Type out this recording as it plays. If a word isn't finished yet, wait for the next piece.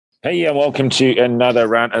Hey, and welcome to another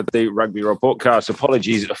round of the Rugby Reportcast.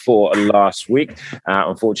 Apologies for last week.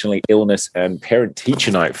 Unfortunately, illness and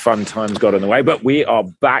parent-teacher night, fun times got in the way, but we are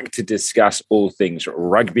back to discuss all things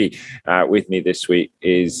rugby. With me this week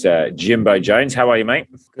is Jimbo Jones. How are you, mate?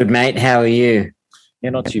 Good, mate. How are you?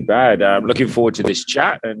 Yeah, not too bad. Looking forward to this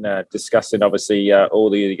chat and discussing, obviously,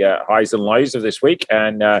 all the highs and lows of this week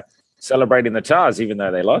and celebrating the Tars, even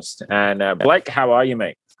though they lost. And Blake, how are you,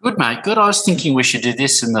 mate? Good, mate. Good. I was thinking we should do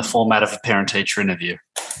this in the format of a parent-teacher interview.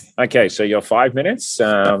 Okay, so your 5 minutes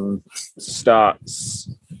starts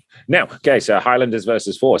now. Okay, so Highlanders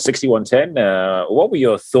versus Force, 61-10. What were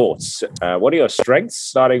your thoughts? What are your strengths?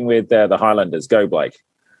 Starting with the Highlanders. Go, Blake.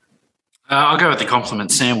 I'll go with the compliment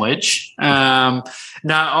sandwich. Honestly,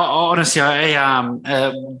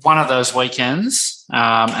 one of those weekends,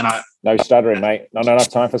 No stuttering, mate. Not enough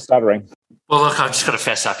time for stuttering. Well, look, I've just got to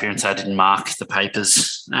fess up here and say I didn't mark the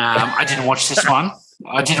papers. I didn't watch this one.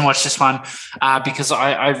 Because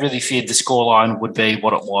I really feared the scoreline would be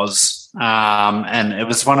what it was. And it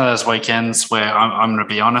was one of those weekends where I'm going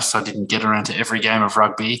to be honest, I didn't get around to every game of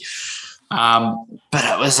rugby. But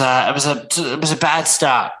it was a bad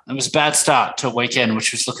start. It was a bad start to a weekend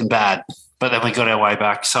which was looking bad. But then we got our way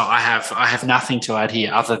back. So I have nothing to add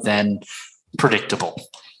here other than predictable.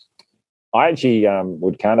 I actually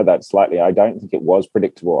would counter that slightly. I don't think it was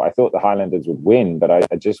predictable. I thought the Highlanders would win, but I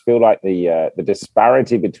just feel like the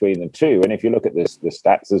disparity between the two, and if you look at the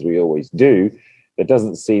stats as we always do, there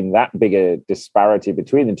doesn't seem that big a disparity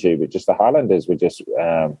between the two, but just the Highlanders were just,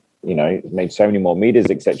 made so many more meters,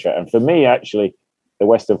 etc. And for me, actually, the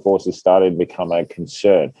Western Forces started to become a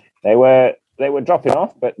concern. They were dropping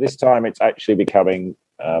off, but this time it's actually becoming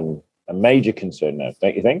a major concern now,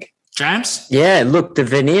 don't you think? James? Yeah, look, the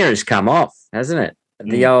veneer has come off, hasn't it?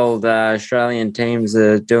 The old Australian teams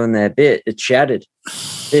are doing their bit. It's shattered.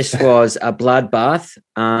 This was a bloodbath.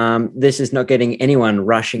 This is not getting anyone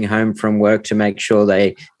rushing home from work to make sure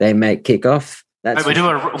they make kickoff. We do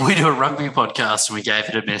a rugby podcast and we gave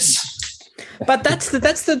it a miss. But that's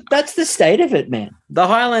the state of it, man. The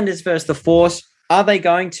Highlanders versus the Force. Are they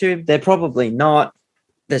going to? They're probably not.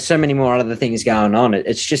 There's so many more other things going on.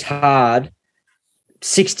 It's just hard.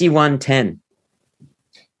 61-10.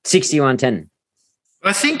 61-10.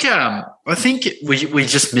 I think we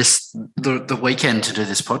just missed the weekend to do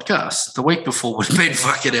this podcast. The week before would have been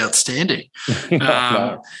fucking outstanding.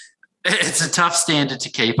 It's a tough standard to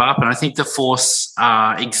keep up, and I think the Force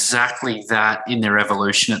are exactly that in their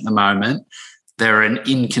evolution at the moment. They're an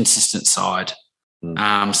inconsistent side.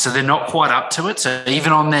 So they're not quite up to it. So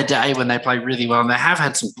even on their day when they play really well, and they have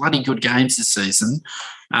had some bloody good games this season,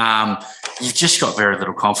 you've just got very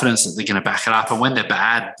little confidence that they're going to back it up. And when they're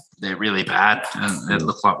bad, they're really bad, and they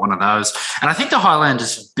look like one of those. And I think the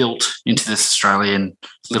Highlanders have built into this Australian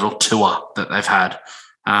little tour that they've had.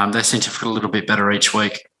 They seem to feel a little bit better each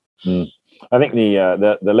week. I think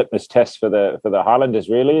the litmus test for the Highlanders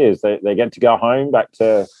really is they get to go home back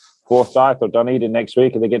to Forsyth or Dunedin next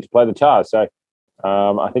week, and they get to play the Tars. So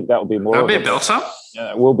I think that will be more. That'll be a belter.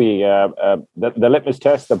 Will be the litmus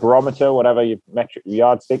test, the barometer, whatever your metric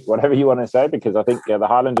yardstick, whatever you want to say, because I think the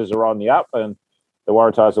Highlanders are on the up, and the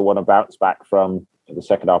Waratahs will want to bounce back from the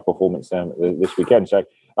second half performance this weekend. So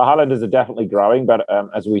the Highlanders are definitely growing, but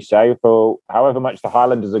as we say, for however much the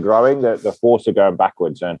Highlanders are growing, the Force are going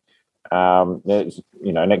backwards. And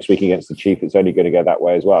next week against the Chief, it's only going to go that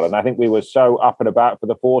way as well. And I think we were so up and about for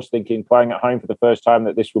the Force, thinking playing at home for the first time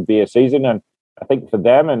that this would be a season. And I think for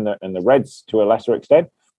them and the Reds to a lesser extent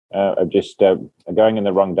are just going in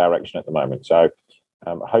the wrong direction at the moment. So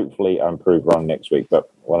hopefully I'm proved wrong next week, but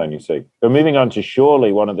we'll only see. But moving on to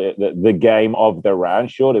surely one of the game of the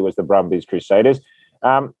round, surely was the Brumbies Crusaders.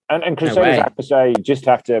 And Crusaders, I have to say, just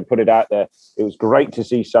have to put it out there, it was great to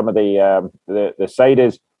see some of the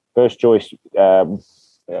Saders first choice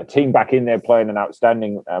team back in there playing an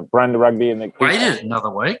outstanding brand of rugby. Waited another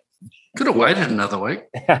week. Could have waited another week.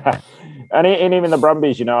 And even the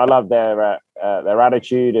Brumbies, I love their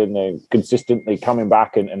attitude, and they're consistently coming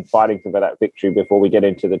back and fighting for that victory before we get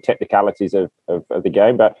into the technicalities of the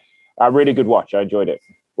game. But a really good watch. I enjoyed it.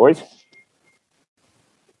 Boys?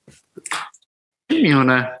 You want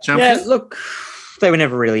to jump in? Yeah, look, they were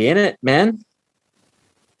never really in it, man.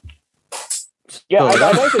 Yeah, I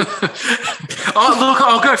don't think...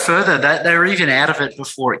 I'll go further. They were even out of it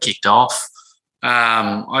before it kicked off.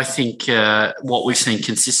 I think what we've seen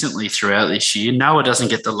consistently throughout this year, Noah doesn't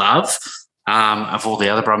get the love of all the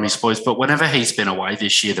other Brumbies boys, but whenever he's been away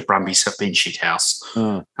this year, the Brumbies have been shithouse.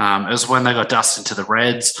 It was when they got dusted to the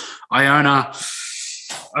Reds. Iona,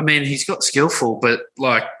 I mean, he's got skillful, but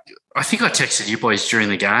I think I texted you boys during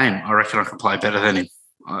the game. I reckon I can play better than him.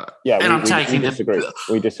 We disagree.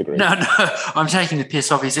 We disagree. No, I'm taking the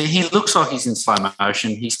piss off. He looks like he's in slow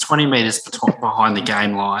motion. He's 20 metres behind the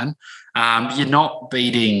game line. You're not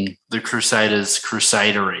beating the Crusaders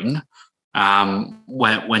crusadering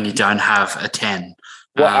when you don't have a 10.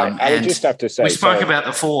 Well, I would just have to say... We spoke about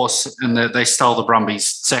the Force and they stole the Brumbies'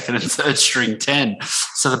 second and third string 10.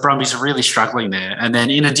 So the Brumbies are really struggling there. And then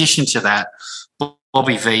in addition to that,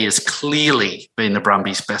 Bobby V has clearly been the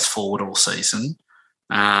Brumbies' best forward all season.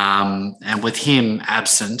 And with him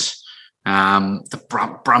absent,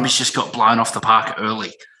 the Brumbies just got blown off the park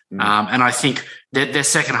early. And I think their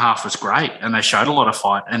second half was great and they showed a lot of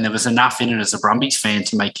fight and there was enough in it as a Brumbies fan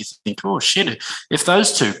to make you think, oh, shit, if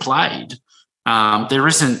those two played,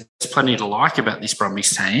 there's plenty to like about this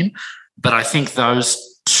Brumbies team. But I think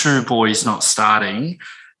those two boys not starting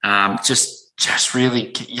just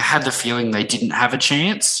really, you had the feeling they didn't have a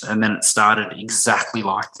chance, and then it started exactly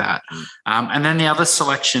like that. And then the other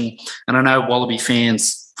selection, and I know Wallaby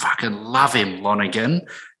fans fucking love him, Lonergan,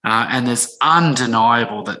 and there's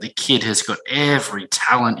undeniable that the kid has got every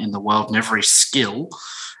talent in the world and every skill,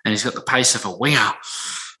 and he's got the pace of a winger.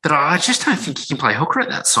 But I just don't think he can play hooker at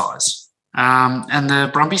that size. And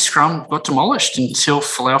the Brumbies scrum got demolished until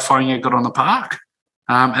Folau Fainga'a got on the park.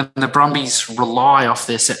 And the Brumbies rely off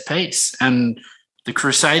their set piece. And the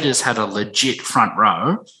Crusaders had a legit front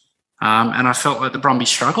row. And I felt like the Brumbies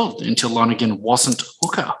struggled until Lonergan wasn't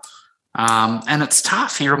hooker. And it's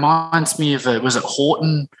tough. He reminds me of, was it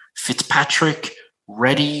Horton, Fitzpatrick,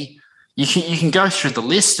 Reddy? You can go through the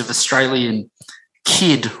list of Australian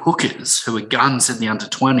kid hookers who are guns in the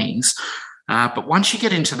under-20s. But once you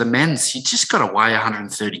get into the men's, you just got to weigh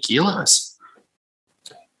 130 kilos.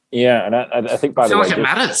 Yeah, and I think, by the way... I feel like it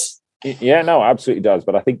matters. Yeah, no, absolutely does.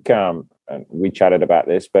 But I think we chatted about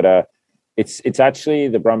this, but it's actually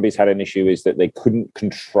the Brumbies had an issue is that they couldn't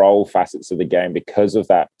control facets of the game because of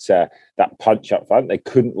that punch up front. They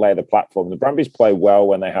couldn't lay the platform. The Brumbies play well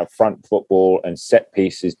when they have front football and set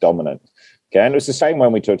pieces dominant. Okay, and it was the same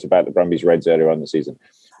when we talked about the Brumbies Reds earlier on the season.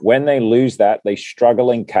 When they lose that, they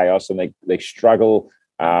struggle in chaos and they struggle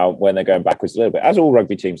when they're going backwards a little bit, as all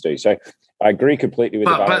rugby teams do. So I agree completely with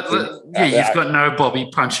you've got no Bobby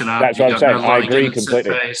punching up. That's what I'm saying. I agree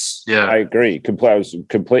completely. Yeah, I agree. I was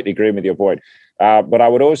completely agreeing with your point. But I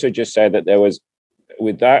would also just say that there was,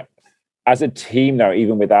 with that, as a team, though,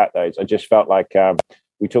 even without those, I just felt like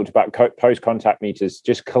we talked about post-contact meters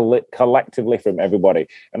just collectively from everybody.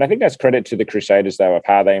 And I think that's credit to the Crusaders, though, of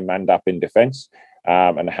how they manned up in defence.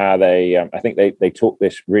 And how they, I think they took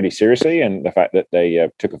this really seriously, and the fact that they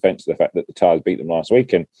took offence to the fact that the Tars beat them last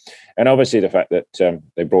week, and obviously the fact that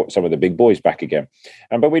they brought some of the big boys back again.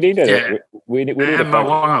 But we needed it. We needed and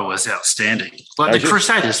Moana was outstanding. Like the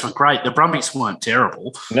Crusaders were great. The Brumbies weren't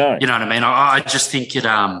terrible. No, you know what I mean. I just think it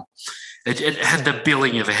had the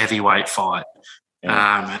billing of a heavyweight fight.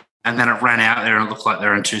 Yeah. And then it ran out there and it looked like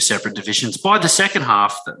they're in two separate divisions. By the second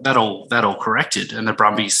half, that all corrected, and the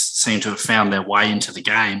Brumbies seem to have found their way into the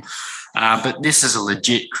game. But this is a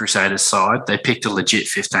legit Crusaders side. They picked a legit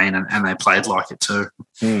 15 and they played like it too.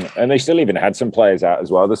 And they still even had some players out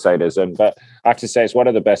as well, the Crusaders. But I have to say, it's one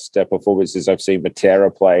of the best performances I've seen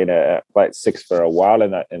Matera play at 6 for a while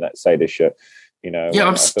in that Crusaders shirt. You know,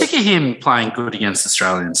 I'm sick of him playing good against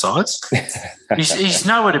Australian sides. He's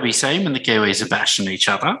nowhere to be seen when the Kiwis are bashing each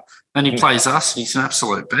other, and he plays us. He's an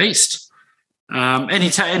absolute beast.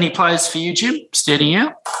 Any players for you, Jim, standing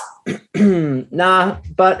out? Nah,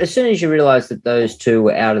 but as soon as you realise that those two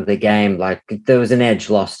were out of the game, like there was an edge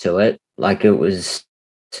lost to it. Like it was,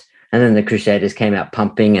 and then the Crusaders came out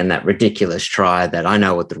pumping, and that ridiculous try that I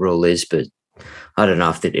know what the rule is, but I don't know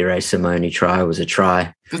if the Ire Simone try was a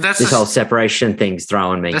try. This whole separation thing's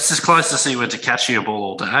throwing me. That's as close as he went to catching a ball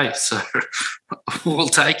all day, so we'll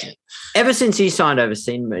take it. Ever since he signed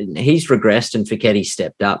overseas, he's regressed and Fiketti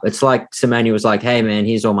stepped up. It's like Simone was like, hey, man,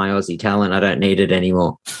 here's all my Aussie talent. I don't need it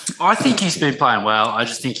anymore. I think he's been playing well. I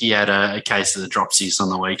just think he had a case of the dropsies on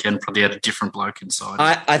the weekend, probably had a different bloke inside.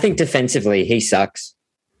 I think defensively he sucks.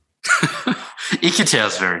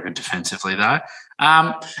 Ikitau's very good defensively, though.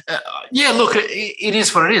 Look, it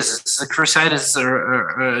is what it is. The Crusaders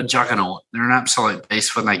are a juggernaut. They're an absolute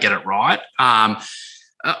beast when they get it right.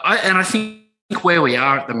 I think where we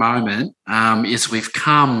are at the moment is we've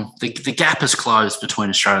come, the gap has closed between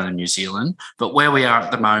Australia and New Zealand, but where we are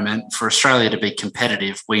at the moment, for Australia to be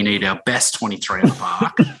competitive, we need our best 23 on the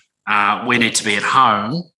park. We need to be at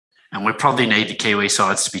home, and we probably need the Kiwi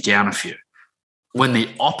sides to be down a few. When the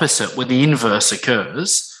inverse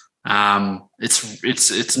occurs,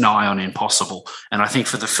 it's nigh on impossible. And I think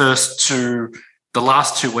for the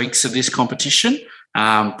last 2 weeks of this competition,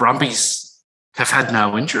 Brumbies have had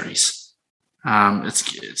no injuries.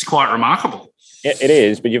 It's quite remarkable. It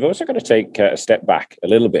is, but you've also got to take a step back a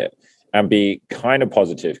little bit and be kind of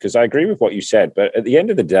positive, because I agree with what you said. But at the end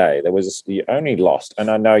of the day, you only lost,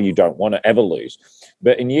 and I know you don't want to ever lose,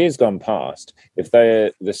 but in years gone past, if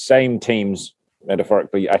they're the same teams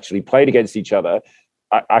metaphorically actually played against each other,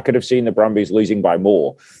 I could have seen the Brumbies losing by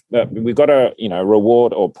more. But we've got to,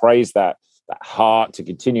 reward or praise that heart to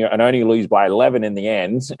continue and only lose by 11 in the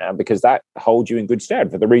end, because that holds you in good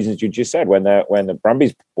stead for the reasons you just said. When the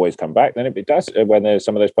Brumbies boys come back, then it does. When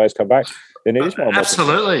some of those players come back, then it is more.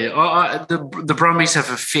 Absolutely. The Brumbies have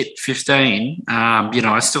a fit 15.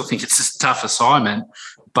 I still think it's a tough assignment,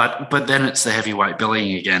 but then it's the heavyweight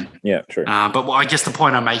billing again. Yeah, true. But I guess the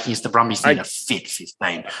point I'm making is the Brumbies need a fit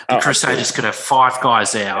 15. The Crusaders could have 5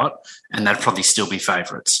 guys out, and they'd probably still be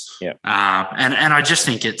favourites. Yeah. And I just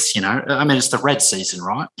think it's, it's the red season,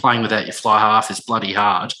 right? Playing without your fly half is bloody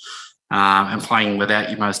hard. And playing without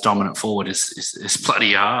your most dominant forward is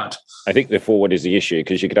bloody hard. I think the forward is the issue,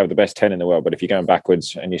 because you could have the best 10 in the world, but if you're going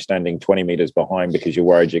backwards and you're standing 20 metres behind because you're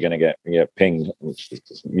worried you're going to get pinged,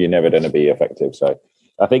 you're never going to be effective. So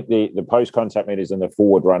I think the post-contact meters and the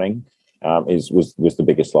forward running was the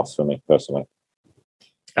biggest loss for me personally.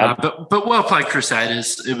 But well played,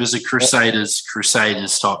 Crusaders. It was a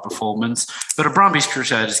Crusaders type performance, but a Brumbies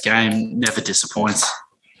Crusaders game never disappoints.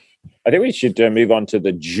 I think we should move on to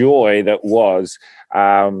the joy that was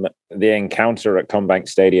the encounter at CommBank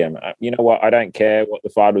Stadium. You know what? I don't care what the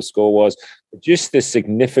final score was. Just the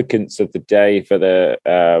significance of the day for the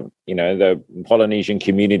Polynesian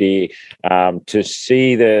community, to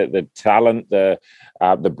see the talent, the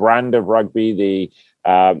brand of rugby,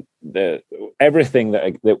 the everything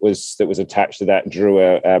that was attached to that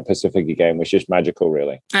Drua Pacifica game was just magical,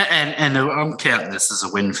 really. And I'm counting this as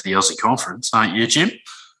a win for the Aussie Conference, aren't you, Jim?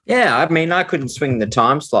 Yeah, I mean, I couldn't swing the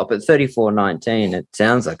time slot, but 34-19, it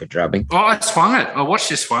sounds like a drubbing. Oh, I swung it. I watched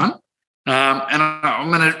this one, and I'm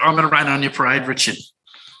gonna rain on your parade, Richard.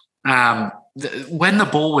 When the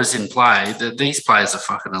ball was in play, these players are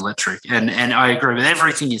fucking electric, and I agree with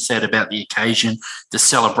everything you said about the occasion, the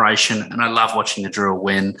celebration, and I love watching the Drua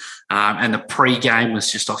win. And the pre-game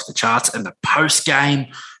was just off the charts, and the post-game.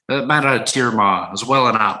 Matt Tiramar was well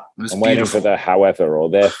and up. It was I'm waiting for the however or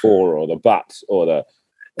therefore or the but or the.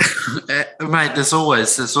 Mate, there's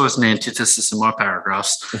always an antithesis in my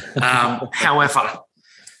paragraphs. However,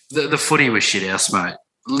 the footy was shit house, mate.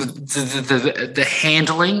 The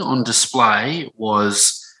handling on display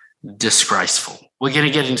was disgraceful. We're going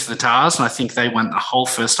to get into the TARS, and I think they went the whole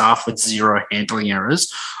first half with 0 handling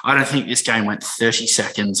errors. I don't think this game went 30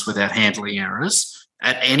 seconds without handling errors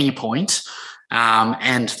at any point.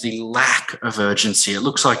 And the lack of urgency. It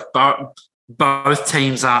looks like both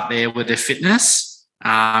teams aren't there with their fitness.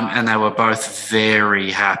 And they were both very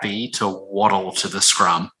happy to waddle to the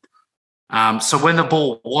scrum. So when the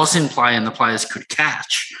ball was in play and the players could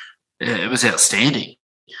catch, it was outstanding.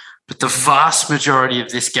 But the vast majority of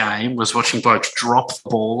this game was watching blokes drop the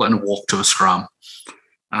ball and walk to a scrum.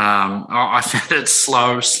 I found it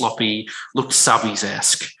slow, sloppy, looked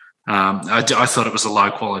subbies-esque. I thought it was a low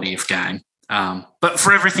quality of game. But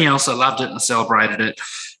for everything else, I loved it and I celebrated it.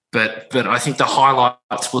 But I think the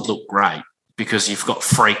highlights would look great, because you've got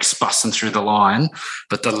freaks busting through the line.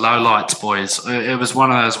 But the lowlights, boys, it was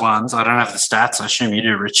one of those ones. I don't have the stats. I assume you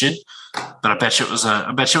do, Richard. But I bet you it was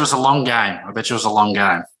a long game.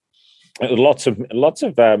 Lots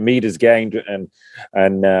of meters gained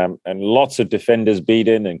and lots of defenders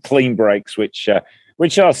beaten and clean breaks, which are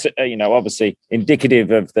obviously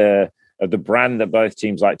indicative of the brand that both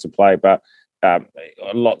teams like to play, but.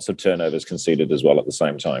 Lots of turnovers conceded as well at the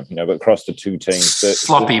same time. But across the two teams,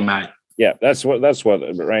 sloppy, mate. Yeah, that's what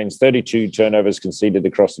it reigns. 32 turnovers conceded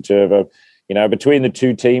across the turbo. Between the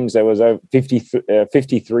two teams, there was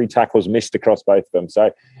 53 tackles missed across both of them.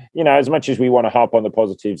 So, as much as we want to harp on the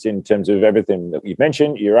positives in terms of everything that we've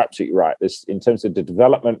mentioned, you're absolutely right. This, in terms of the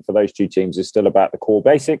development for those two teams, is still about the core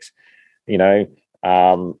basics.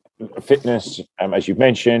 Fitness, as you've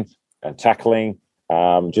mentioned, and tackling.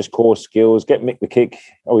 Just core skills. Get Mick the kick.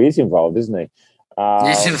 Oh, he's involved, isn't he?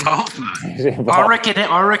 He's involved. I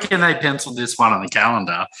reckon they penciled this one on the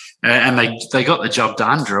calendar, and they got the job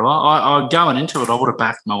done, Drew. I going into it, I would have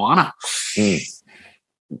backed Moana.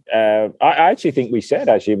 I actually think we said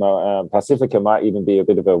Pacifica might even be a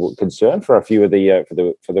bit of a concern for a few of the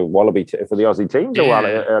for the Wallaby for the Aussie teams a while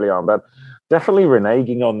early on, but definitely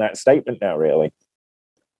reneging on that statement now. Really,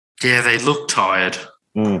 yeah, they look tired.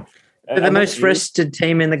 They're the most rested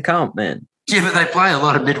team in the comp, man. Yeah, but they play a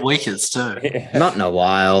lot of midweekers too. Not in a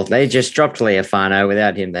while. They just dropped Leofano.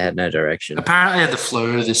 Without him, they had no direction. Apparently, he had the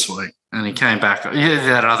flu this week, and he came back. Yeah,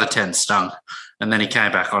 that other 10 stunk. and then he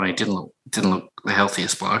came back on. He didn't look the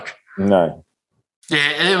healthiest bloke. No.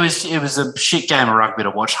 Yeah, it was a shit game of rugby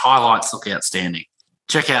to watch. Highlights look outstanding.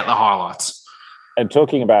 Check out the highlights. And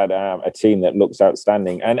talking about a team that looks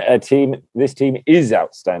outstanding, and this team is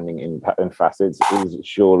outstanding in facets, is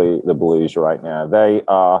surely the Blues right now. They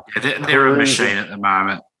are. Yeah, they're a machine at the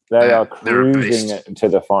moment. They are cruising to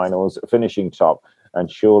the finals, finishing top,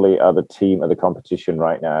 and surely are the team of the competition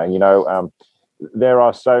right now. You know, there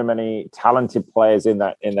are so many talented players in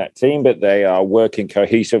that team, but they are working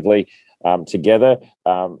cohesively together.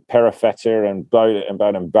 Perifetta and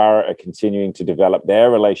Beauden Barrett are continuing to develop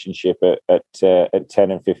their relationship at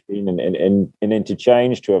 10 and 15 and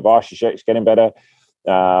interchange. To Avashicek's getting better.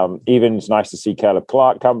 Even it's nice to see Caleb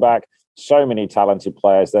Clark come back. So many talented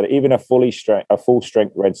players that even a full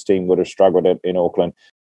strength Reds team would have struggled in Auckland.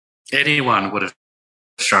 Anyone would have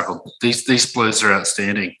struggled. These Blues are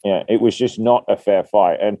outstanding. Yeah, it was just not a fair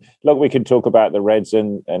fight. And look, we can talk about the Reds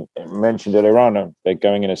and mentioned earlier on, they're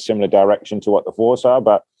going in a similar direction to what the Force are,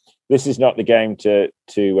 but this is not the game to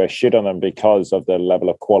shit on them because of the level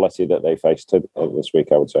of quality that they faced this week,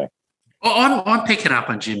 I would say. Well, I'm picking up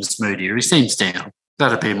on Jim's mood here. He seems down.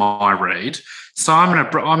 That'd be my read. So I'm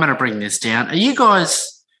gonna bring this down. Are you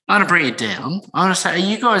guys? I'm gonna bring it down. I'm gonna say, are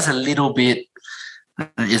you guys a little bit?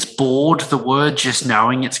 Is bored the word just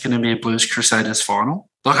knowing it's going to be a Blues Crusaders final?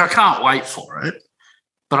 Like, I can't wait for it,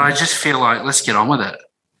 but I just feel like let's get on with it.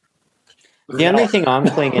 The only thing I'm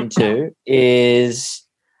clinging to is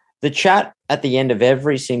the chat at the end of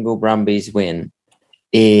every single Brumbies win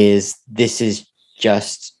is this is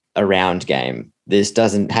just a round game. This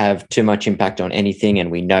doesn't have too much impact on anything,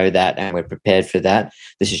 and we know that, and we're prepared for that.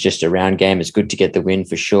 This is just a round game. It's good to get the win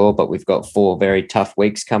for sure, but we've got 4 very tough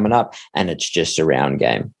weeks coming up, and it's just a round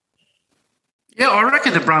game. Yeah, I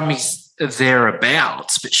reckon the Brumbies are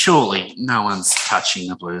thereabouts, but surely no one's touching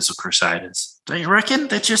the Blues or Crusaders. Don't you reckon?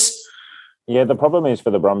 They're just... Yeah, the problem is for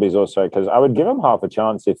the Brumbies also, because I would give them half a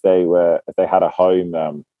chance if they had a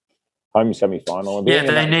home semi-final. Yeah,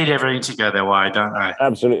 they need everything to go their way, don't they?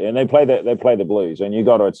 Absolutely, and they play the Blues, and you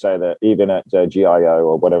got to say that even at GIO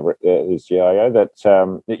or whatever it is, GIO, that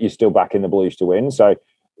you're still backing the Blues to win. So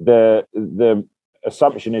the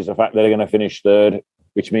assumption is the fact that they're going to finish third,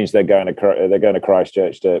 which means they're going to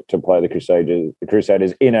Christchurch to play the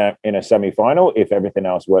Crusaders in a semi-final if everything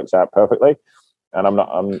else works out perfectly. And I'm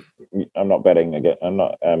not betting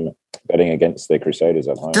against the Crusaders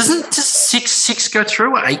at home. Does 6 go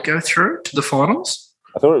through or 8 go through to the finals?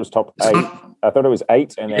 I thought it was top 8. I thought it was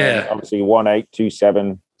 8, and then obviously 1, 8, 2,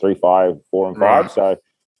 7, 3, 5, 4, and 5. Right. So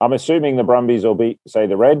I'm assuming the Brumbies will beat, say,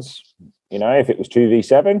 the Reds. You know, if it was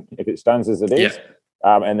 2v7, if it stands as it is,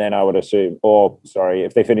 and then I would assume,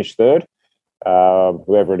 if they finish third,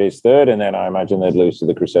 whoever it is third, and then I imagine they'd lose to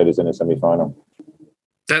the Crusaders in a semi-final.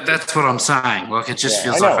 That's what I'm saying. Like, it just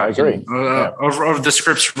feels like I agree. Of the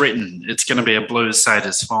scripts written, it's going to be a Blues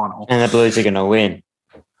Crusaders final, and the Blues are going to win.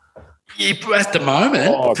 Yeah, at the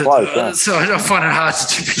moment, so I find it hard to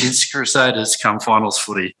tip against Crusaders come finals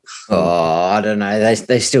footy. Oh, I don't know.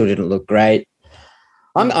 They still didn't look great.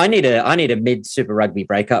 I need a mid Super Rugby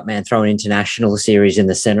breakup, man. Throw an international series in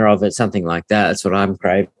the centre of it, something like that. That's what I'm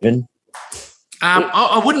craving.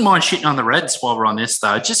 I wouldn't mind shitting on the Reds while we're on this,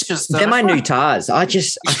 though, just because they're my new tars. I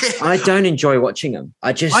don't enjoy watching them.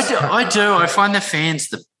 I do. I find the fans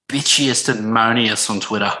the bitchiest and moaniest on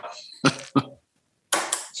Twitter.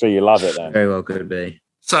 So you love it then? Very well could be.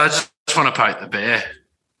 So I just want to poke the bear.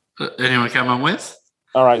 Anyone come on with?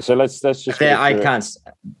 All right, so let's just. I can't.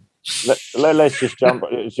 Let's just jump.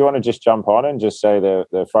 Do you want to just jump on and just say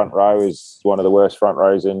the front row is one of the worst front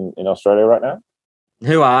rows in Australia right now?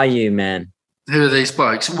 Who are you, man? Who are these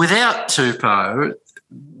blokes? Without Tupou,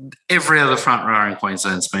 every other front row in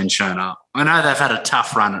Queensland's been shown up. I know they've had a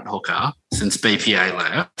tough run at hooker since BPA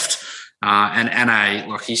left. And NA,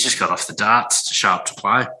 like, he's just got off the darts to show up to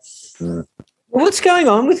play. Well, what's going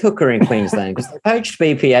on with hooker in Queensland? Because they poached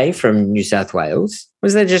BPA from New South Wales.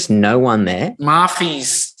 Was there just no one there?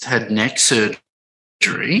 Murphy's had neck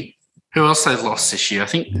surgery. Who else they've lost this year? I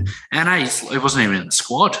think it wasn't even in the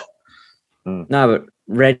squad. No, but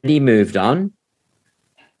Reddy moved on.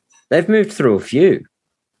 They've moved through a few.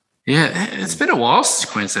 Yeah, it's been a while since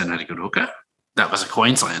Queensland had a good hooker. That was a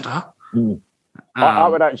Queenslander. I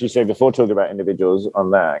would actually say, before talking about individuals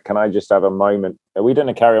on that, can I just have a moment? Are we going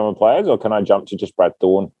to carry on with players, or can I jump to just Brad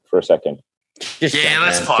Thorne for a second?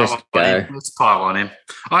 Let's pile on him. Let's pile on him.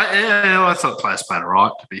 I thought players played all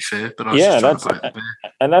right, to be fair, but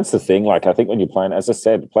that's the thing. Like, I think when you're playing, as I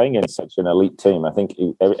said, playing in such an elite team, I think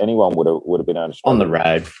anyone would have been able to on the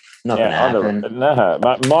road. Not going to happen. No,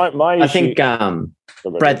 my I think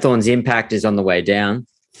Brad Thorne's impact is on the way down.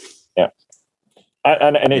 Yeah,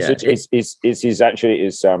 And it's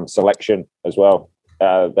his selection as well.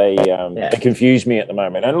 They confuse me at the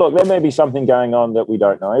moment. And look, there may be something going on that we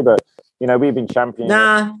don't know, but we've been championing.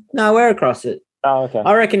 No, we're across it. Oh, okay.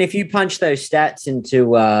 I reckon if you punch those stats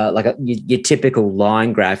into your typical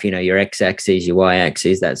line graph, your x-axis, your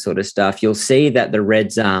y-axis, that sort of stuff, you'll see that the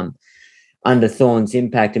Reds under Thorne's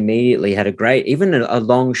impact immediately had even a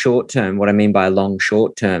long short term. What I mean by a long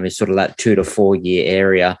short term is sort of that 2 to 4 year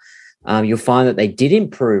area. You'll find that they did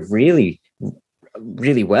improve really,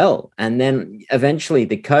 really well. And then eventually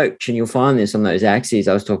the coach, and you'll find this on those axes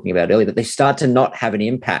I was talking about earlier, that they start to not have an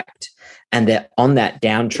impact and they're on that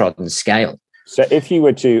downtrodden scale. So if you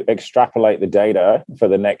were to extrapolate the data for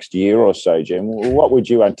the next year or so, Jim, what would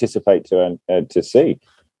you anticipate to see?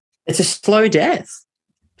 It's a slow death.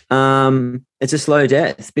 It's a slow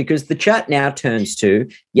death because the chat now turns to,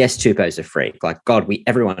 yes, Tupou's a freak. Like, God,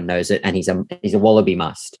 everyone knows it, and he's a Wallaby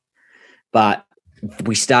must. But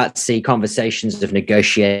we start to see conversations of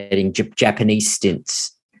negotiating Japanese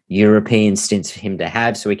stints, European stints for him to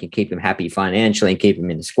have so we can keep him happy financially and keep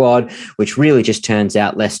him in the squad, which really just turns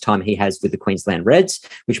out less time he has with the Queensland Reds,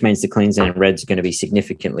 which means the Queensland Reds are going to be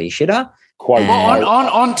significantly shitter.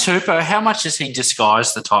 On Tupou, how much has he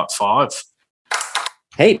disguised the type 5?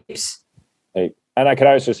 Heaps. And I could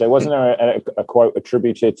also say, wasn't there a quote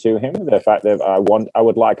attributed to him, the fact that I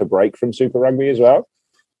would like a break from Super Rugby as well?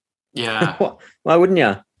 Yeah. Why wouldn't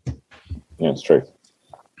you? Yeah, it's true.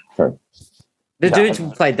 The dude's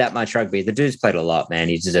played that much rugby. The dude's played a lot, man.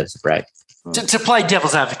 He deserves a break. To play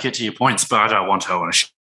devil's advocate to your points, but I don't want to shit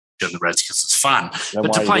on the Reds because it's fun.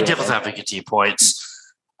 But to play devil's advocate to your points,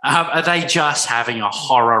 are they just having a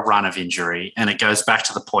horror run of injury? And it goes back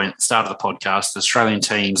to the start of the podcast. The Australian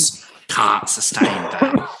teams can't sustain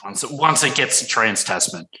that once it gets to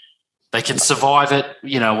Trans-Tasman. They can survive it,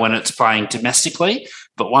 when it's playing domestically.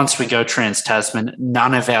 But once we go Trans-Tasman,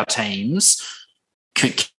 none of our teams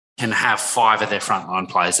can have 5 of their frontline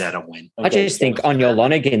players out and win. I just think on your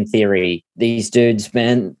Lonergan theory, these dudes,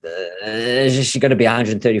 man, you got to be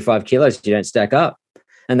 135 kilos if you don't stack up.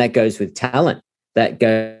 And that goes with talent. That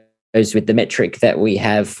goes with the metric that we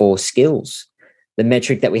have for skills, the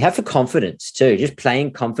metric that we have for confidence too, just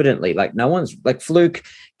playing confidently. Like no one's like Fluke,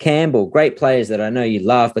 Campbell, great players that I know you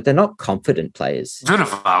love, but they're not confident players.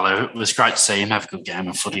 Vunivalu, it was great to see him have a good game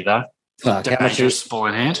of footy though. Fuck, how much is ball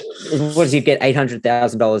in hand? What does he get?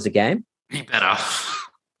 $800,000 a game? He better.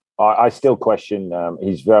 I still question.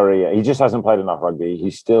 He just hasn't played enough rugby.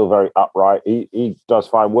 He's still very upright. He does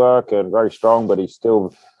fine work and very strong, but he's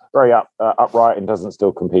still very upright and doesn't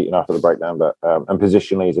still compete enough for the breakdown. But and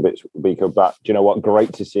positionally, he's a bit weaker. But do you know what?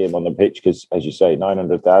 Great to see him on the pitch because, as you say,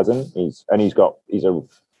 900,000. He's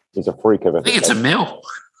a freak of it. I think it's a mill.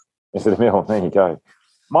 It's a mill. There you go.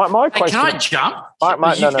 My question. Can I jump?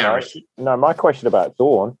 No. My question about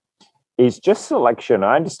Thorne is just selection.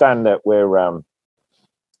 I understand that we're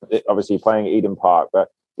obviously playing Eden Park, but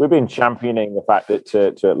we've been championing the fact that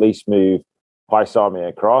to at least move Paisami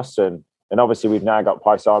across, and obviously we've now got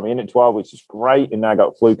Paisami in at 12, which is great, and now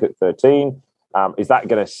got Fluke at 13. Is that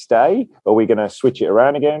going to stay? Or are we going to switch it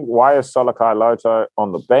around again? Why is Solokai Loto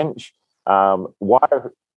on the bench? But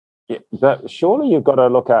surely you've got to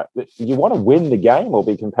look at, you want to win the game or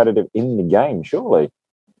be competitive in the game, surely.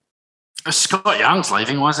 Scott Young's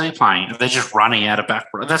leaving. Why is he playing? They're just running out of back.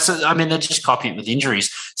 They're just copying it with injuries.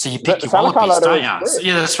 So you pick your Wallabies, don't you? So,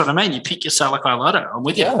 yeah, that's what I mean. You pick your Solokai Loto. I'm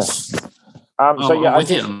with you. Yeah. I'm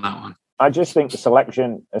with you on that one. I just think the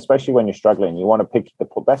selection, especially when you're struggling, you want to pick the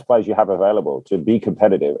best players you have available to be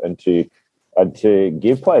competitive and to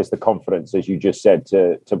give players the confidence, as you just said,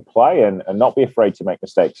 to play and not be afraid to make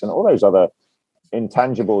mistakes and all those other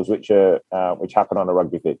intangibles which happen on a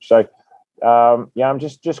rugby pitch. So, I'm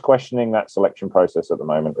just questioning that selection process at the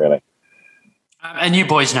moment, really. And you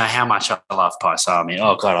boys know how much I love Paisami.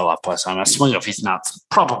 Oh, God, I love Paisami. I swing off his nuts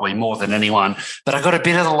probably more than anyone. But I got a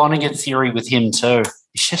bit of the Lonergan theory with him too.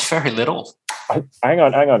 He's just very little. Hang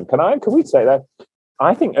on. Can we say that?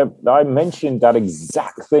 I think I mentioned that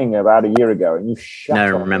exact thing about a year ago, and you shat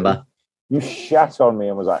on remember. Me. You shat on me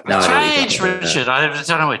and was like, "No, change, Richard. I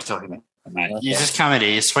don't know what you're talking about, mate. Okay. You just come in here,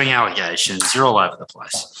 you swing allegations. You're all over the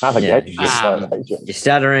place. You're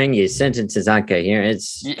stuttering. Your sentences aren't coherent.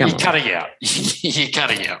 You're cutting out. You're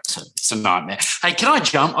cutting out. It's a nightmare. Hey, can I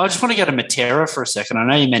jump? I just want to go to Matera for a second. I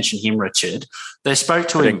know you mentioned him, Richard. They spoke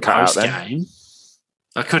to him post game.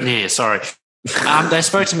 I couldn't hear. Sorry. They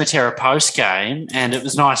spoke to Matera post game, and it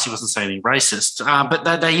was nice. He wasn't saying anything racist.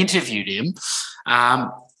 But they interviewed him,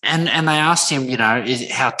 and they asked him,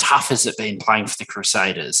 how tough has it been playing for the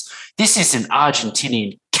Crusaders? This is an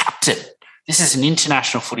Argentinian captain This is an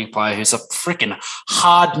international footy player who's a freaking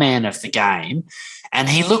hard man of the game. And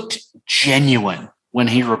he looked genuine when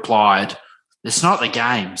he replied, "It's not the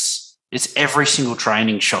games. It's every single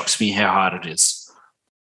training shocks me how hard it is."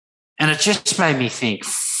 And it just made me think,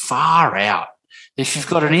 far out. If you've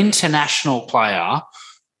got an international player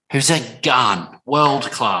who's a gun, world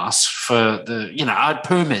class for the,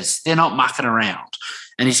 Pumas, they're not mucking around.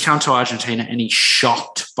 And he's come to Argentina and he's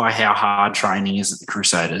shocked by how hard training is at the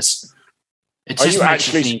Crusaders. It just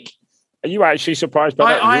makes you think. Are you actually surprised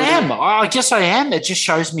by that? I am. I guess I am. It just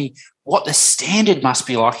shows me what the standard must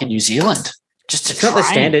be like in New Zealand. It's not the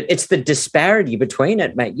standard. It's the disparity between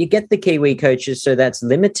it, mate. You get the Kiwi coaches, so that's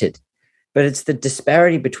limited. But it's the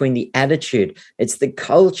disparity between the attitude. It's the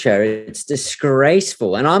culture. It's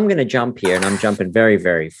disgraceful. And I'm going to jump here, and I'm jumping very,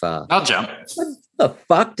 very far. I'll jump. What the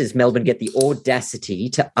fuck does Melbourne get the audacity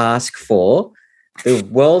to ask for the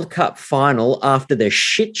World Cup final after the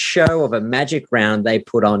shit show of a Magic round they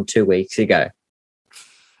put on 2 weeks ago?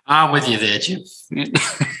 I'm with you there, Jim.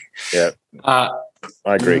 Yeah. I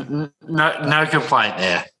agree. No complaint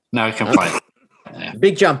there. No complaint. Yeah.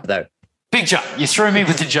 Big jump, though. Big jump. You threw me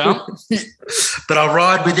with the jump, but I'll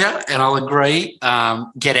ride with you and I'll agree.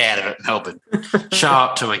 Get out of it, Melbourne. Show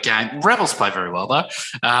up to a game. Rebels play very well, though.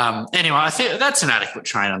 Anyway, I think that's an adequate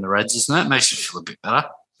train on the Reds, isn't it? Makes you feel a bit better.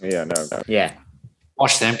 Yeah, no. Yeah.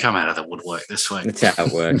 Watch them come out of the woodwork this week. That's how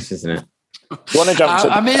it works, isn't it? You want to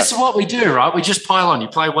jump it's what we do, right? We just pile on. You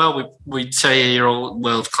play well, we tell you you're all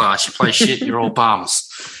world class. You play shit, you're all bums.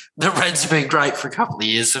 The Reds have been great for a couple of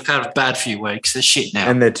years. They've had a bad few weeks. They're shit now.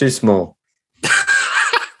 And they're too small.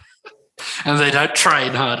 And they don't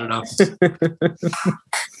train hard enough.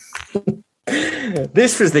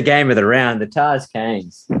 This was the game of the round, the Tars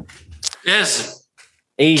Canes. Yes.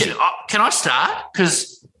 Easy. Can I start?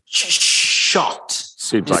 Because shocked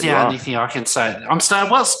Seems is like the only thing I can say. I'm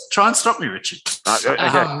starting. Well, try and stop me, Richard.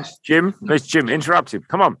 Okay. Jim, let's interrupt him.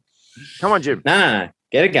 Come on, Jim. No.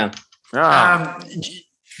 Get a gun.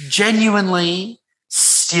 Genuinely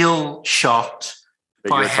still shocked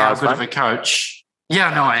by how good of a coach. Yeah,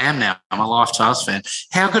 no, I am now. I'm a life Tars fan.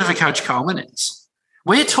 How good of a coach Coleman is.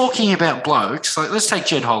 We're talking about blokes. Like, let's take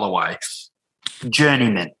Jed Holloway.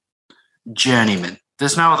 Journeyman.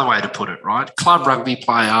 There's no other way to put it, right? Club rugby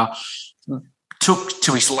player, took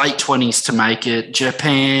to his late 20s to make it.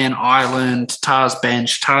 Japan, Ireland, Tars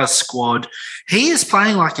bench, Tars squad. He is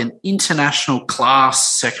playing like an international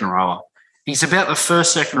class second rower. He's about the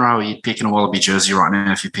first second rower you'd pick in a Wallaby jersey right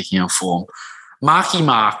now if you're picking on form. Marky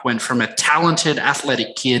Mark went from a talented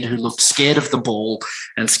athletic kid who looked scared of the ball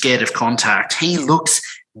and scared of contact. He looks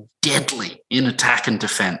deadly in attack and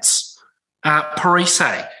defence.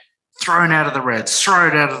 Parise, thrown out of the Reds,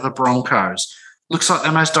 thrown out of the Broncos. Looks like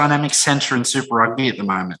the most dynamic centre in Super Rugby at the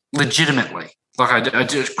moment, legitimately. Like I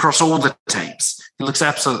do across all the teams. He looks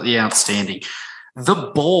absolutely outstanding.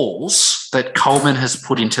 The balls that Coleman has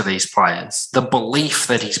put into these players, the belief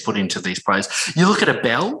that he's put into these players. You look at a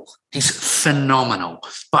Bell, he's phenomenal.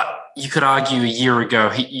 But you could argue a year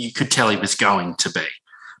ago you could tell he was going to be.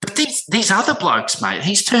 But these other blokes, mate,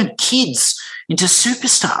 he's turned kids into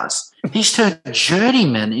superstars. He's turned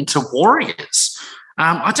journeymen into warriors.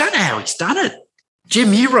 I don't know how he's done it.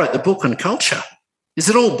 Jim, you wrote the book on culture. Is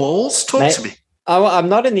it all balls? Talk to me. I'm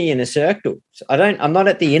not in the inner circles. I'm not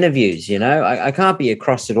at the interviews, I can't be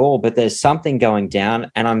across it all, but there's something going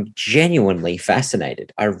down and I'm genuinely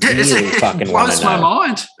fascinated. I really fucking want to know. It blows my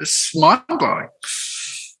mind. It's mind blowing.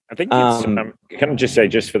 I think it's, can I just say,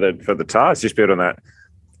 just for the Tars, just build on that,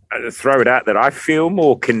 throw it out that I feel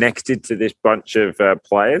more connected to this bunch of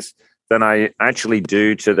players than I actually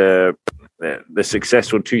do to the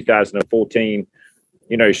successful 2014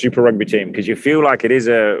 Super Rugby team, because you feel like it is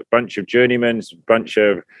a bunch of journeymen, a bunch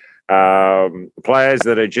of players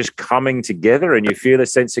that are just coming together, and you feel a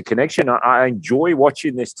sense of connection. I enjoy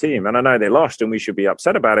watching this team, and I know they lost, and we should be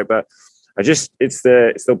upset about it. But it's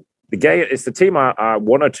the team I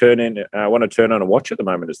want to turn on and watch at the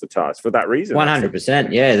moment, is the Tars, for that reason.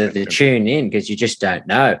 100%, yeah. They tune in because you just don't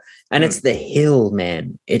know, and it's the Hill,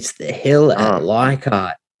 man. It's the Hill at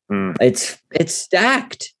Leichhardt. It's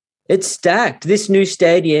stacked. It's stacked. This new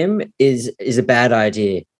stadium is a bad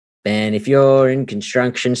idea, man. If you're in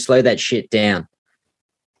construction, slow that shit down.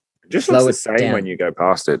 It just looks the same when you go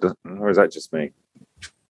past it, or is that just me?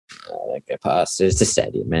 I don't go past it. It's a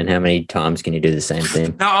stadium, man. How many times can you do the same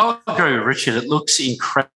thing? No, I'll agree with Richard. It looks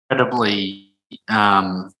incredibly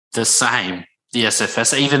the same, the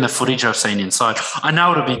SFS, even the footage I've seen inside. I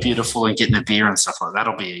know it'll be beautiful and getting a beer and stuff like that.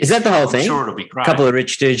 That'll be easy. Is that the whole thing? I'm sure it'll be great. A couple of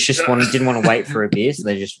rich dudes didn't want to wait for a beer, so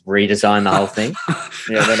they just redesigned the whole thing.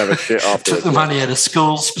 Yeah, then have a shit after. Took the money out of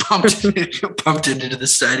schools, pumped it into the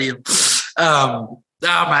stadium.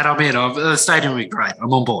 Mate, I'm in. The stadium will be great.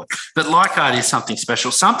 I'm on board. But Leichhardt is something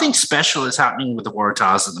special. Something special is happening with the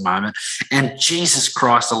Waratahs at the moment. And Jesus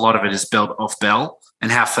Christ, a lot of it is built off Bell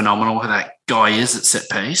and how phenomenal that guy is at set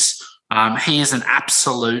piece. He is an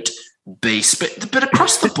absolute beast. But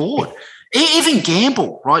across the board, even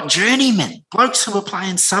Gamble, right? Journeymen, blokes who are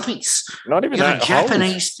playing subbies. Not even that.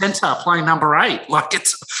 Japanese centre playing number 8. Like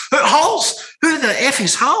it's Hulls. Who the F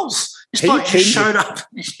is Hulls? This bloke just showed up.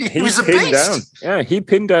 He was a beast. Down. Yeah, he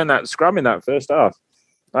pinned down that scrum in that first half.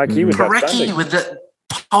 Like he was Parecki with the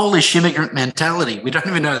Polish immigrant mentality. We don't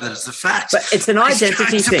even know that as a fact. But it's an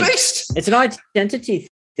identity thing. It's an identity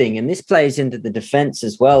thing, and this plays into the defence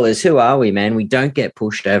as well. As who are we, man? We don't get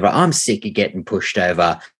pushed over. I'm sick of getting pushed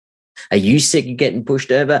over. Are you sick of getting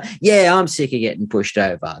pushed over? Yeah, I'm sick of getting pushed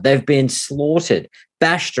over. They've been slaughtered,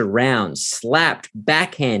 bashed around, slapped,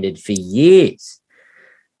 backhanded for years.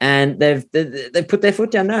 And they've put their foot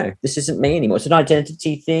down. No, this isn't me anymore. It's an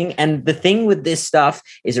identity thing. And the thing with this stuff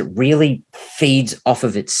is it really feeds off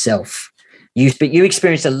of itself. But you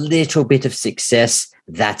experience a little bit of success.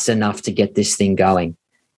 That's enough to get this thing going.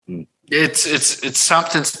 It's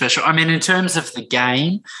something special. I mean, in terms of the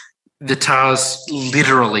game, the Tars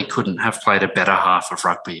literally couldn't have played a better half of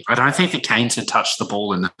rugby. I don't think the Canes had touched the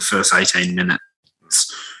ball in the first 18 minutes.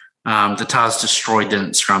 The Tars destroyed them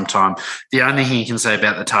at scrum time. The only thing you can say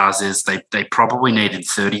about the Tars is they probably needed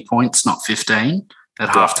 30 points, not 15 at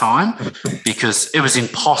halftime, because it was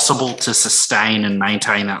impossible to sustain and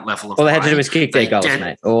maintain that level of play. All they had to do was kick their goals,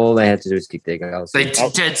 mate. All they had to do was kick their goals. They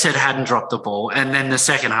dead set hadn't dropped the ball. And then the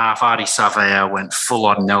second half, Ardie Savea went full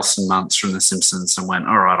on Nelson Muntz from The Simpsons and went,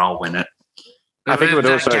 all right, I'll win it. I think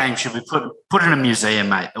that game should be put in a museum,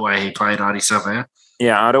 mate, the way he played Ardie Savea.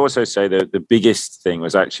 Yeah, I'd also say that the biggest thing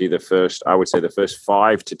was actually the first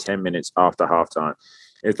 5 to 10 minutes after halftime.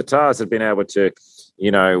 If the Tars had been able to,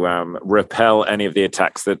 repel any of the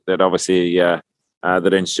attacks that obviously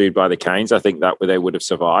that ensued by the Canes, I think that they would have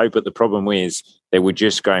survived. But the problem is they were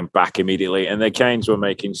just going back immediately, and the Canes were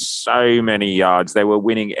making so many yards. They were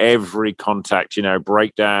winning every contact,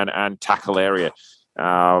 breakdown and tackle area.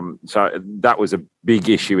 So that was a big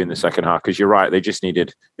issue in the second half, because you're right, they just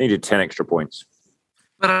needed 10 extra points.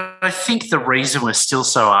 But I think the reason we're still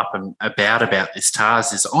so up and about this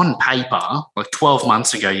Tars is on paper, like 12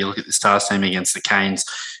 months ago, you look at this Tars team against the Canes,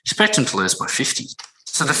 expect them to lose by 50.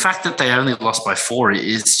 So the fact that they only lost by 4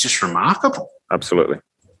 is just remarkable. Absolutely.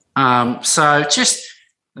 So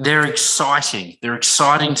they're exciting. They're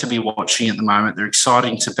exciting to be watching at the moment. They're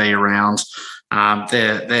exciting to be around.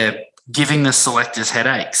 They're giving the selectors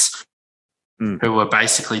headaches. Who were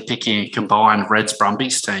basically picking a combined Reds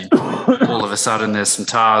Brumbies team. All of a sudden, there's some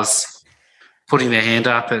Tars putting their hand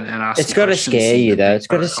up and asking. It's got to scare you, though. It's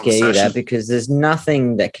got to scare you, though, because there's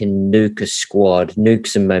nothing that can nuke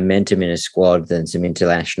some momentum in a squad than some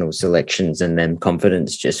international selections and then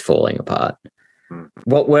confidence just falling apart.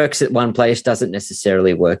 What works at one place doesn't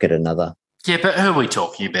necessarily work at another. Yeah, but who are we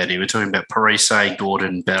talking about here? We're talking about Parise,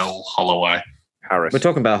 Gordon, Bell, Holloway, Harris. We're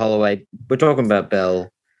talking about Holloway. We're talking about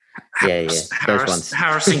Bell. Those ones.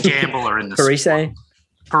 Harris and Gamble are in the Parise.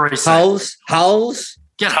 Hulls.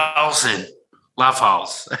 Get Hulls in. Love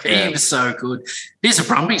Hulls. He was so good. He's a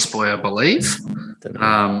Brumbies boy, I believe.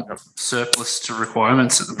 Surplus to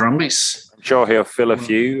requirements at the Brumbies. I'm sure he'll fill a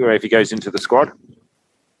few if he goes into the squad.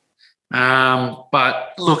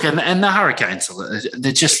 But look, and the Hurricanes,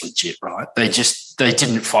 they're just legit, right? They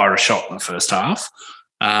didn't fire a shot in the first half.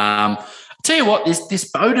 Tell you what, this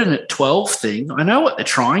Bowden at 12 thing, I know what they're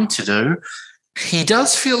trying to do. He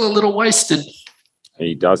does feel a little wasted.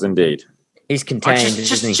 He does indeed. He's contained,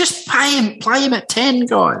 isn't he? Just play him at 10,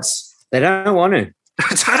 guys. They don't want to.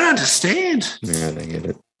 I don't understand. Yeah, I don't get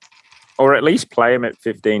it. Or at least play him at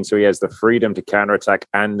 15 so he has the freedom to counterattack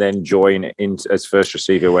and then join in as first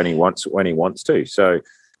receiver when he wants to. So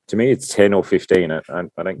to me, it's 10 or 15. I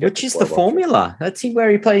don't get which is the formula. Let's see where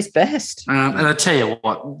he plays best. And I tell you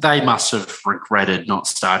what, they must have regretted not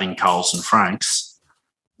starting Coles and Franks.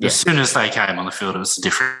 Yeah. As soon as they came on the field, it was a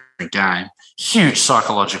different game. Huge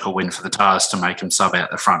psychological win for the Tars to make them sub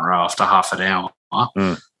out the front row after half an hour.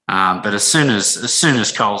 But as soon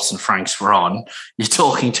as Coles and Franks were on, you're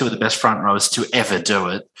talking two of the best front rowers to ever do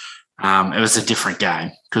it. It was a different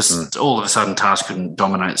game because all of a sudden Tars couldn't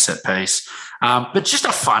dominate set piece. But just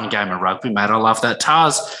a fun game of rugby, mate. I love that.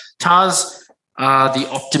 Tars the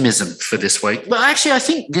optimism for this week. But actually, I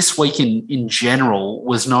think this week in general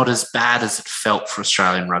was not as bad as it felt for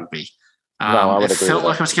Australian rugby. It felt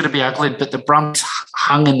like it was going to be ugly, but the Brums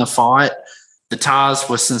hung in the fight. The Tars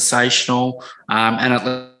were sensational, and at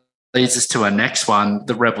leads us to our next one,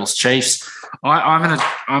 the Rebels Chiefs. I'm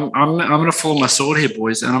gonna fall my sword here,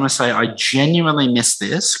 boys, and I'm gonna say I genuinely missed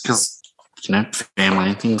this because family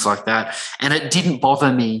and things like that, and it didn't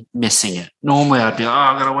bother me missing it. Normally, I'd be like,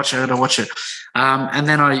 I gotta watch it, and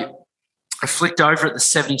then I flicked over at the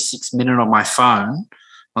 76th minute on my phone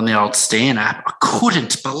on the old Stan app. I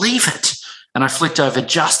couldn't believe it. And I flicked over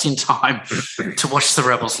just in time to watch the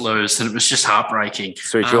Rebels lose, and it was just heartbreaking.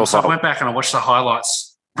 So I went back and I watched the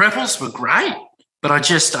highlights. Rebels were great, but I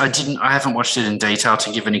haven't watched it in detail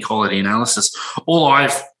to give any quality analysis. My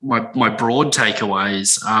broad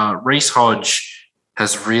takeaways, Reece Hodge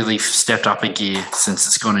has really stepped up a gear since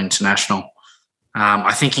it's gone international.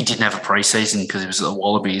 I think he didn't have a preseason because he was at the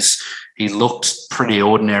Wallabies. He looked pretty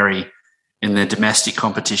ordinary in the domestic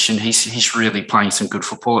competition. He's really playing some good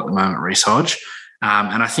football at the moment, Reece Hodge.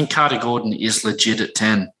 And I think Carter Gordon is legit at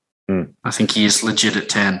 10. I think he is legit at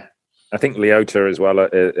 10. I think Leota as well,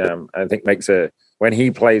 I think when he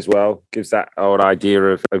plays well, gives that old idea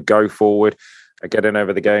of go forward, getting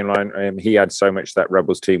over the game line. He adds so much to that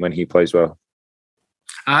Rebels team when he plays well.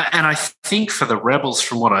 And I think for the Rebels,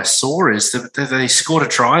 from what I saw, is that they scored a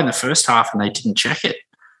try in the first half and they didn't check it.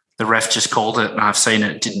 The ref just called it, and I've seen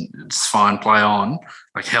it. It's fine, play on,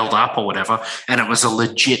 like held up or whatever, and it was a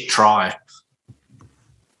legit try.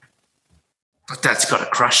 But that's got to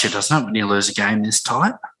crush you, doesn't it, when you lose a game this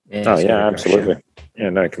tight? Yeah, absolutely.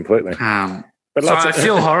 Yeah, no, completely. But so I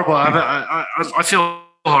feel horrible. I feel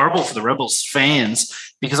horrible for the Rebels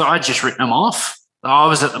fans because I just written them off. I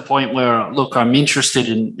was at the point where, look, I'm interested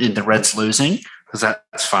in the Reds losing because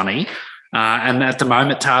that's funny. And at the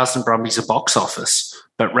moment, Tars and Brumbies are box office.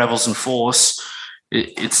 But Rebels and Force,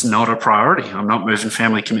 it's not a priority. I'm not moving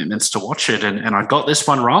family commitments to watch it. And I got this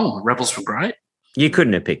one wrong. Rebels were great. You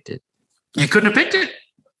couldn't have picked it. You couldn't have picked it.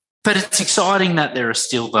 But it's exciting that there are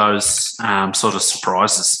still those sort of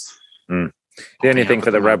surprises. The only thing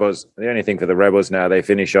for the Rebels now, they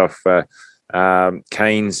finish off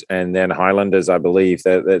Canes and then Highlanders, I believe.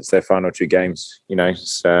 That's their final two games.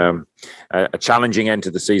 It's a challenging end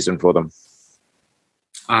to the season for them.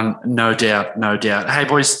 No doubt. Hey,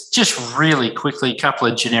 boys, just really quickly, a couple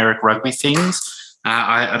of generic rugby things.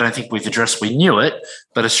 I don't think we've addressed, we knew it,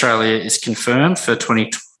 but Australia is confirmed for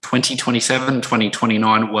 2027,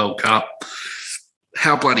 2029 World Cup.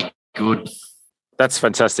 How bloody good. That's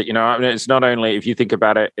fantastic. It's not only, if you think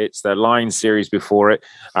about it, it's the Lions series before it.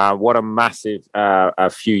 What a massive a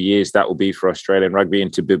few years that will be for Australian rugby,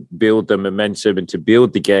 and to build the momentum and to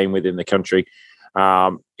build the game within the country.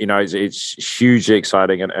 It's hugely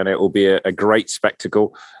exciting, and it will be a great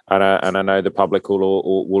spectacle. And I know the public will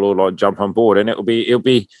all jump on board, and it'll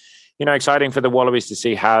be exciting for the Wallabies to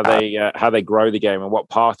see how they grow the game and what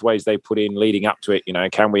pathways they put in leading up to it.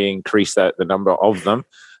 Can we increase the number of them,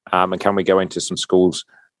 and can we go into some schools,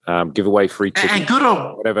 give away free tickets, and good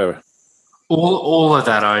on whatever. All of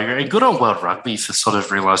that, I agree. And good on World Rugby for sort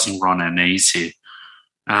of realising we're on our knees here.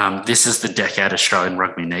 This is the decade Australian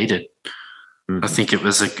rugby needed. I think it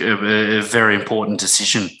was a very important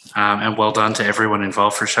decision, and well done to everyone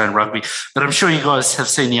involved for Australian rugby. But I'm sure you guys have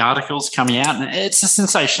seen the articles coming out, and it's a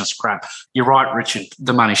sensationalist crap. You're right, Richard.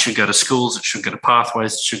 The money should go to schools. It should go to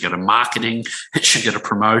pathways. It should go to marketing. It should go to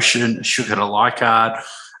promotion. It should go to Leichhardt.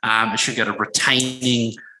 It should go to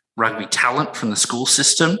retaining rugby talent from the school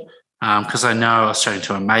system, because I know I was talking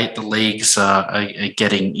to a mate, the leagues are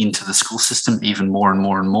getting into the school system even more and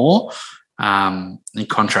more and more. And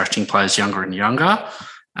contracting players younger and younger.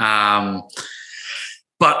 But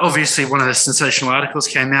obviously one of the sensational articles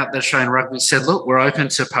came out that Australian Rugby said, look, we're open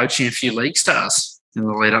to poaching a few league stars in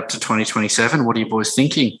the lead up to 2027. What are you boys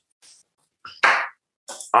thinking?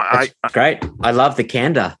 Great. I love the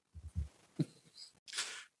candor.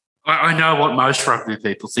 I know what most rugby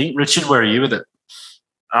people think. Richard, where are you with it?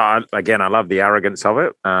 Again, I love the arrogance of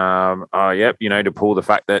it. To pull the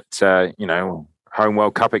fact that, home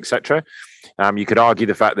World Cup, etc. You could argue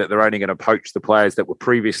the fact that they're only going to poach the players that were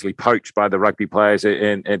previously poached by the rugby players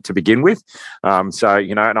in to begin with. An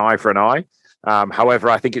eye for an eye. However,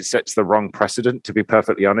 I think it sets the wrong precedent, to be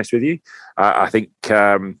perfectly honest with you. I think,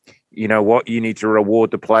 you need to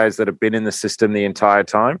reward the players that have been in the system the entire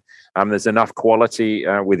time. There's enough quality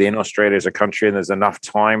within Australia as a country, and there's enough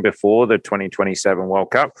time before the 2027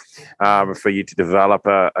 World Cup for you to develop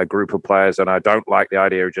a group of players. And I don't like the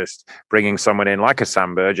idea of just bringing someone in like a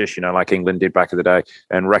Sam Burgess, like England did back in the day,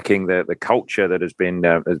 and wrecking the culture that has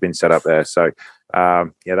been set up there. So,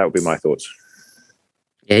 that would be my thoughts.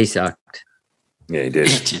 Yeah, he sucked. Yeah, he did.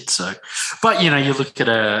 He did so. But, you look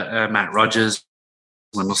at Matt Rogers,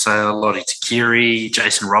 we'll say Lottie Takiri,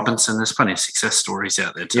 Jason Robinson. There's plenty of success stories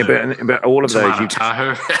out there too. Yeah, but all of those,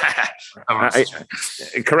 Tahu.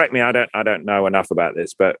 Correct me, I don't know enough about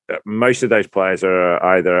this, but most of those players are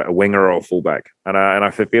either a winger or a fullback, and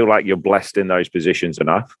I feel like you're blessed in those positions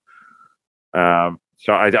enough. So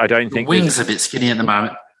I don't think wing's a bit skinny at the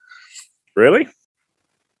moment. Really?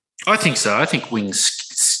 I think so. I think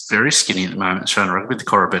wing's very skinny at the moment, Australian rugby, with the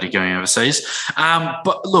Corabetti going overseas.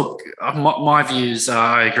 But look, my views,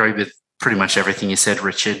 I agree with pretty much everything you said,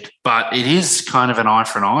 Richard, but it is kind of an eye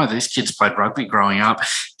for an eye. These kids played rugby growing up.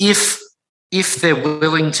 If they're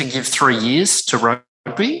willing to give 3 years to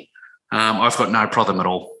rugby, I've got no problem at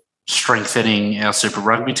all strengthening our Super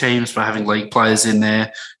Rugby teams by having league players in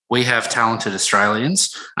there. We have talented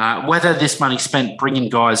Australians. Whether this money's spent bringing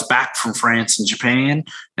guys back from France and Japan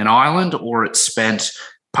and Ireland, or it's spent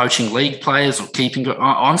poaching league players or keeping,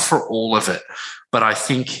 I'm for all of it. But I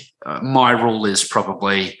think my rule is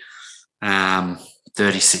probably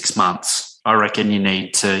 36 months. I reckon you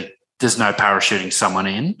need to, there's no parachuting someone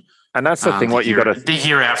in. And that's the thing, what you got to... The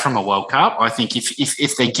year out from a World Cup, I think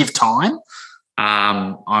if they give time,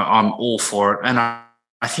 I'm all for it. And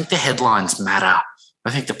I think the headlines matter. I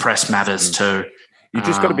think the press matters too. You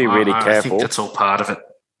just got to be really careful. I think that's all part of it.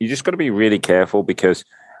 You just got to be really careful because,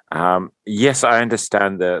 yes, I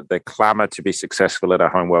understand the clamour to be successful at a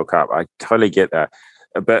home World Cup. I totally get that.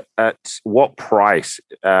 But at what price?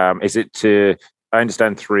 Is it to, I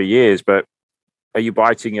understand 3 years, but are you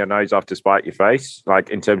biting your nose off to spite your face? Like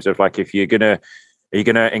in terms of like, if you're going to, are you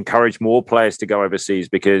going to encourage more players to go overseas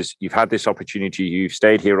because you've had this opportunity, you've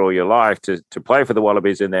stayed here all your life to play for the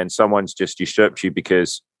Wallabies, and then someone's just usurped you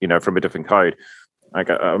because, you know, from a different code?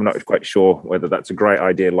 I'm not quite sure whether that's a great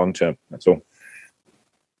idea long term. That's all.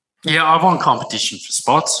 Yeah, I want competition for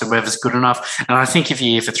spots, whoever's good enough. And I think if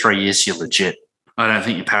you're here for 3 years, you're legit. I don't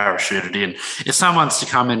think you parachuted in. If someone's to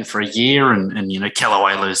come in for a year and you know,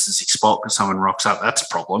 Callaway loses his spot because someone rocks up, that's a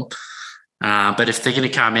problem. But if they're going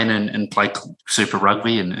to come in and play Super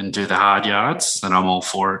Rugby and do the hard yards, then I'm all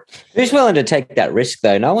for it. Who's willing to take that risk,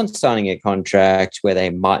 though? No one's signing a contract where they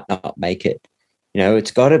might not make it. You know,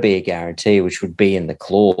 it's got to be a guarantee, which would be in the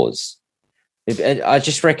clause. I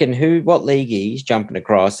just reckon what league he's jumping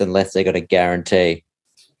across unless they got a guarantee.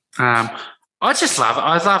 I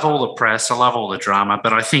love all the press. I love all the drama.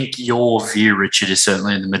 But I think your view, Richard, is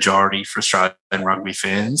certainly in the majority for Australian rugby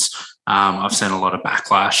fans. I've seen a lot of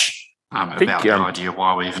backlash about the idea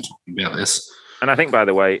why we're even talking about this. And I think, by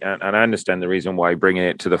the way, and I understand the reason why bringing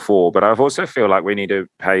it to the fore, but I also feel like we need to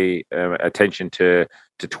pay attention to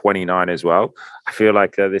 29 as well. I feel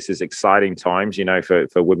like this is exciting times, you know, for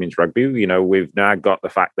women's rugby. You know, we've now got the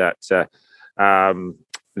fact that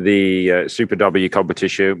the Super W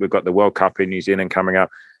competition, we've got the World Cup in New Zealand coming up.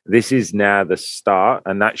 This is now the start,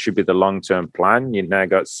 and that should be the long-term plan. You've now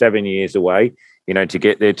got 7 years away, you know, to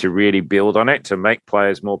get there, to really build on it, to make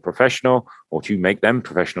players more professional, or to make them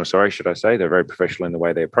professional. Sorry, should I say? They're very professional in the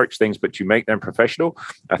way they approach things, but to make them professional,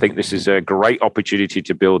 I think this is a great opportunity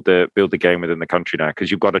to build the game within the country now, because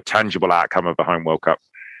you've got a tangible outcome of a home World Cup.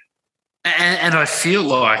 And I feel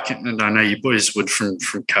like, and I know you boys would from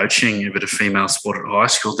coaching a bit of female sport at high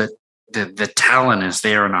school, that the talent is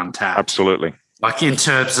there and untapped. Absolutely. Like in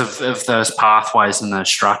terms of those pathways and those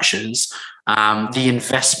structures, the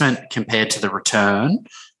investment compared to the return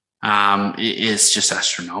is just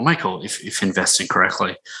astronomical if invested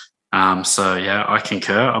correctly. So, yeah, I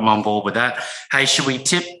concur. I'm on board with that. Hey, should we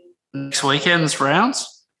tip next weekend's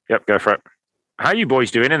rounds? Yep, go for it. How are you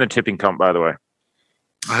boys doing in the tipping comp, by the way?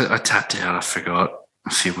 I tapped out. I forgot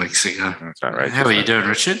a few weeks ago. That's all right. How are you doing,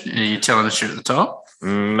 Richard? Are you telling us you're at the top?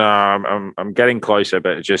 No, I'm getting closer,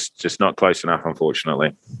 but just not close enough,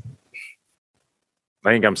 unfortunately.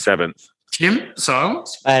 I think I'm 7th. Jim,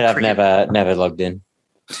 silence. Mate, I've never logged in.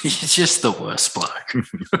 You're just the worst bloke.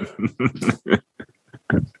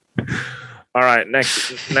 All right,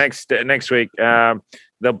 next week, the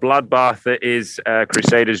bloodbath that is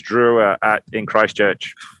Crusaders Drua in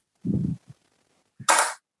Christchurch.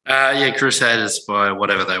 Crusaders by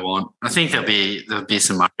whatever they want. I think there'll be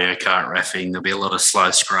some Mario Kart reffing. There'll be a lot of slow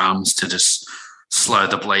scrums to just slow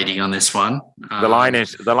the bleeding on this one. The line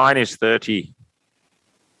is 30.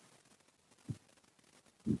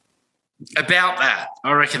 About that,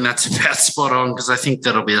 I reckon that's about spot on, because I think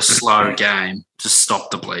that'll be a slow game to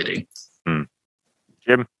stop the bleeding.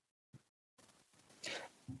 Jim,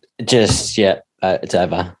 it's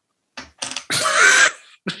over.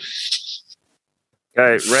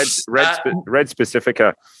 Okay, Red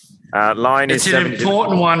Pacifica. Line it's is an 17.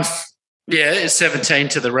 Important one. Yeah, it's 17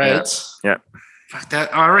 to the Reds. Yeah. Fuck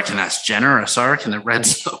that. I reckon that's generous. I reckon the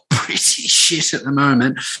Reds are pretty shit at the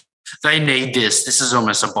moment. They need this. This is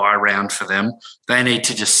almost a buy round for them. They need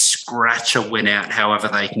to just scratch a win out however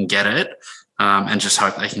they can get it, and just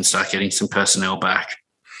hope they can start getting some personnel back.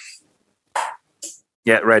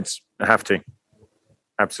 Yeah, Reds have to.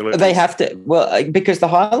 Absolutely. They have to. Well, because the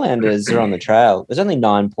Highlanders are on the trail. There's only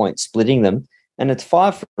 9 points splitting them, and it's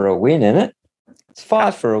 5 for a win, isn't it? It's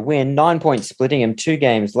 5 for a win, 9 points splitting them, 2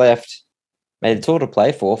 games left. Made it all to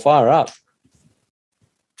play for. Fire up.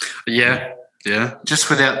 Yeah. Just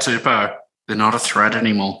without Tupou, they're not a threat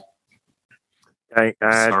anymore. Okay,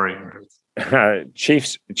 Sorry.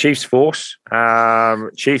 Chiefs Force.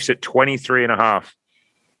 Chiefs at 23.5.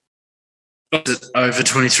 Over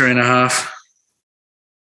 23.5.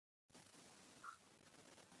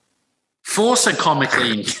 Force are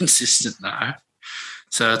comically inconsistent, though.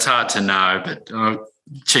 So it's hard to know, but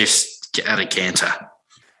Chiefs get out of canter.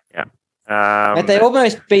 Yeah. But they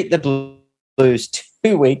almost beat the Blues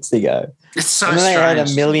 2 weeks ago. It's so and then strange. They had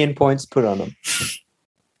 1 million points put on them.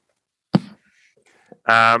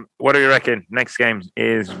 What do you reckon? Next game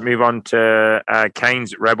is move on to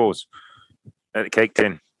Canes Rebels at the Cake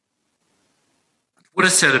Tin. Would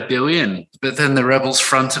have said $1 billion, but then the Rebels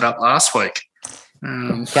fronted up last week.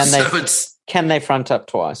 Can they front up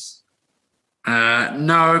twice?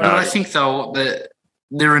 No, but I think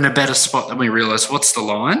they're in a better spot than we realise. What's the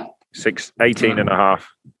line? 18.5.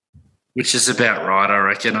 Which is about right, I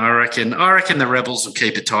reckon. I reckon the Rebels will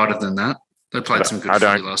keep it tighter than that. They played some good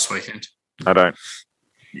footy last weekend. I don't.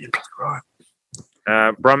 You're probably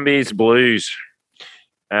right. Brumbies Blues.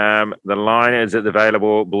 The line is at the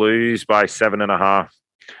available Blues by 7.5.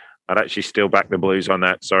 I'd actually still back the Blues on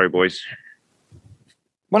that. Sorry, boys.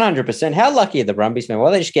 100%. How lucky are the Brumbies, man?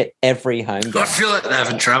 Why they just get every home game? I feel like they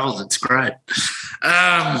haven't travelled. It's great.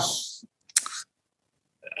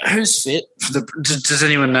 Who's fit? Does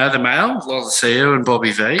anyone know the mail? Lolosio and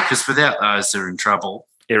Bobby V? Because without those, they're in trouble.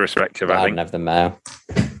 Irrespective, I I think. don't have the mail.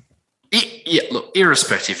 Yeah, look,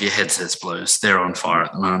 irrespective, your head says Blues. They're on fire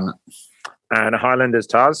at the moment. And Highlanders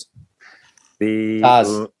Tars. The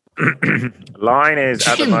line is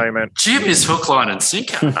at the moment. Jim is hook, line, and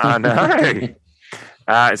sinker. I know.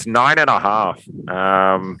 It's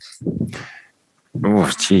 9.5.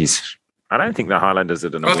 Oh, jeez. I don't think the Highlanders are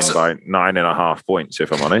going to win by 9.5 points,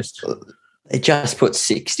 if I'm honest. They just put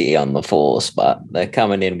 60 on the Force, but they're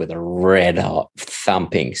coming in with a red-hot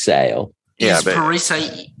thumping sail. Is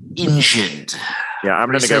Parise injured? Yeah, I'm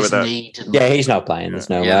going to go with that. Yeah, he's not playing. There's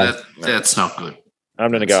no way. That's not good. I'm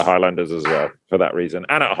going to go Highlanders as well for that reason.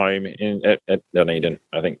 And at home at Dunedin,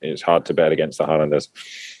 I think it's hard to bet against the Highlanders.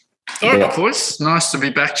 All right, boys. Nice to be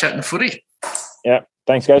back chatting footy. Yeah,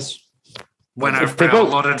 thanks, guys. Went over our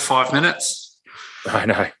allotted 5 minutes. I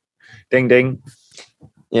know. Ding, ding.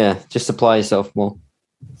 Yeah, just apply yourself more.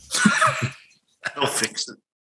 That'll fix it.